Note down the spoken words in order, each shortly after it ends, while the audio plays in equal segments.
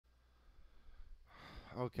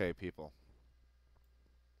Okay, people.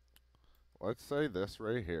 Let's say this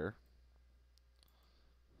right here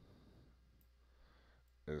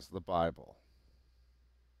is the Bible.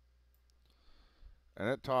 And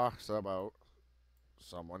it talks about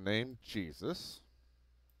someone named Jesus.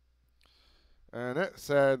 And it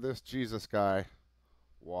said this Jesus guy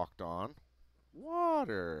walked on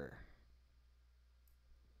water,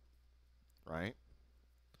 right?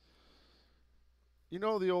 You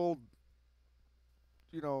know the old,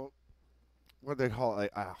 you know, what they call it,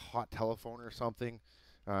 a hot telephone or something?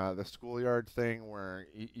 The schoolyard thing where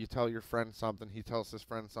you tell your friend something, he tells his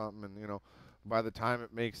friend something, and, by the time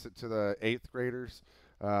it makes it to the eighth graders,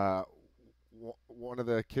 uh, one of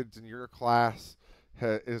the kids in your class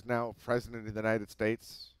is now president of the United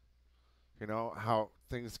States. You know how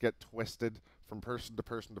things get twisted from person to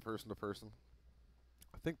person to person to person.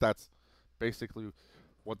 I think that's basically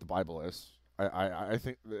what the Bible is. I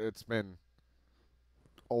think it's been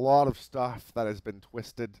a lot of stuff that has been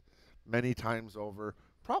twisted many times over.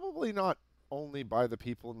 Probably not only by the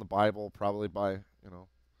people in the Bible, probably by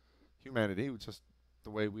humanity, which is just the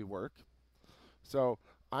way we work. So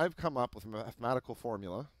I've come up with a mathematical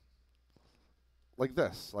formula like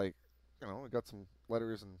this. Like, we got some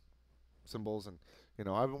letters and symbols, and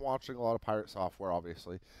I've been watching a lot of pirate software,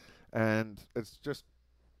 obviously, and it's just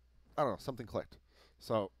I don't know, something clicked.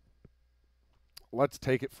 So let's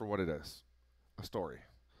take it for what it is, a story.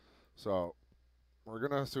 So we're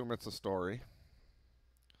gonna assume it's a story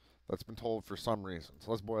that's been told for some reason. So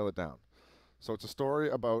let's boil it down. So it's a story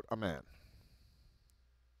about a man,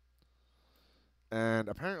 and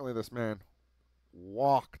apparently this man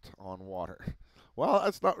walked on water. Well,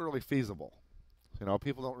 that's not really feasible.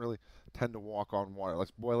 People don't really tend to walk on water.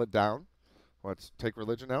 Let's boil it down. Let's take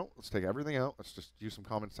religion out. Let's take everything out. Let's just use some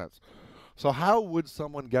common sense. So, how would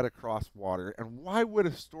someone get across water, and why would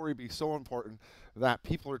a story be so important that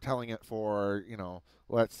people are telling it for,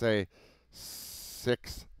 let's say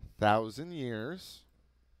 6,000 years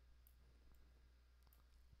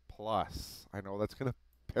plus? I know that's going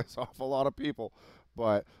to piss off a lot of people,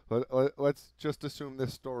 but let's just assume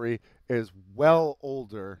this story is well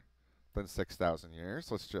older than 6,000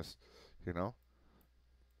 years. Let's just, you know,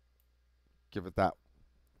 give it that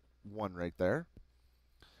one right there.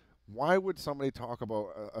 Why would somebody talk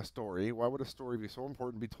about a story? Why would a story be so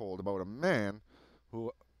important to be told about a man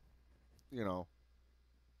who, you know,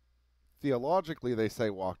 theologically they say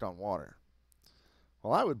walked on water?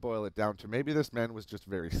 Well, I would boil it down to maybe this man was just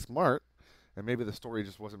very smart, and maybe the story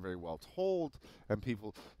just wasn't very well told, and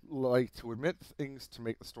people like to admit things to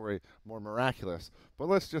make the story more miraculous. But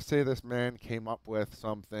let's just say this man came up with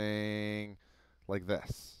something like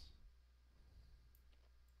this.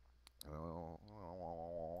 Oh,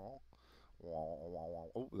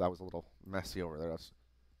 that was a little messy over there. Let's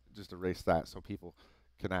just erase that so people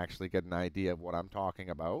can actually get an idea of what I'm talking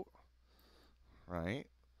about, right?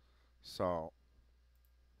 So,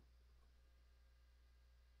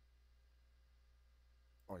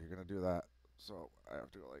 oh, you're gonna do that. So I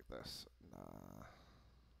have to go like this. Nah.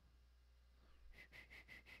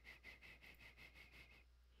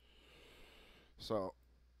 So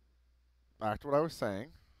back to what I was saying.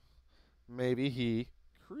 Maybe he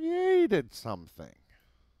created something.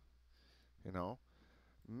 You know,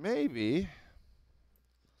 maybe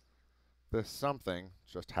this something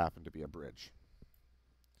just happened to be a bridge.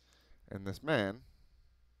 And this man,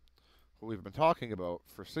 who we've been talking about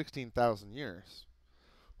for 16,000 years,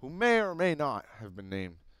 who may or may not have been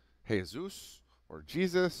named Jesus or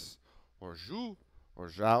Jesus or Zhu or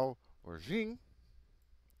Zhao or Jing,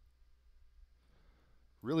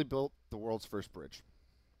 really built the world's first bridge.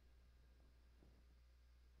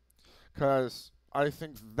 Because I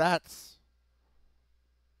think that's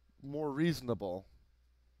more reasonable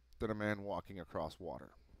than a man walking across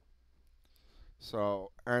water.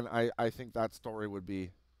 So, and I think that story would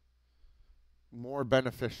be more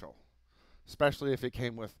beneficial, especially if it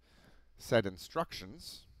came with said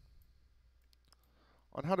instructions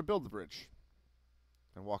on how to build the bridge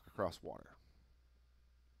and walk across water.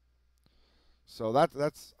 So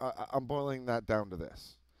that's I'm boiling that down to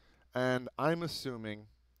this, and I'm assuming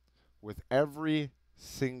with every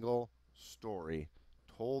single story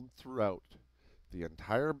told throughout the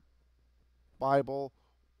entire Bible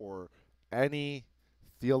or any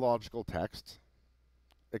theological text,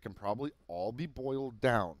 it can probably all be boiled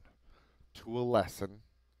down to a lesson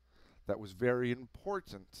that was very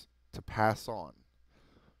important to pass on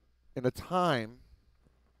in a time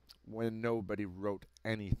when nobody wrote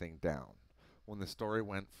anything down, when the story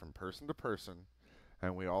went from person to person,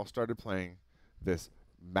 and we all started playing this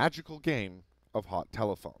magical game of hot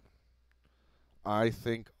telephone. I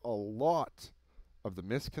think a lot of the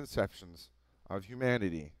misconceptions of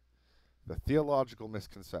humanity, the theological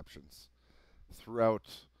misconceptions throughout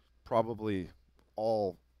probably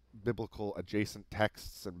all biblical adjacent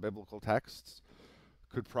texts and biblical texts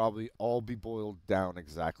could probably all be boiled down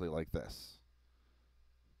exactly like this.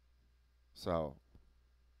 So,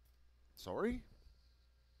 sorry?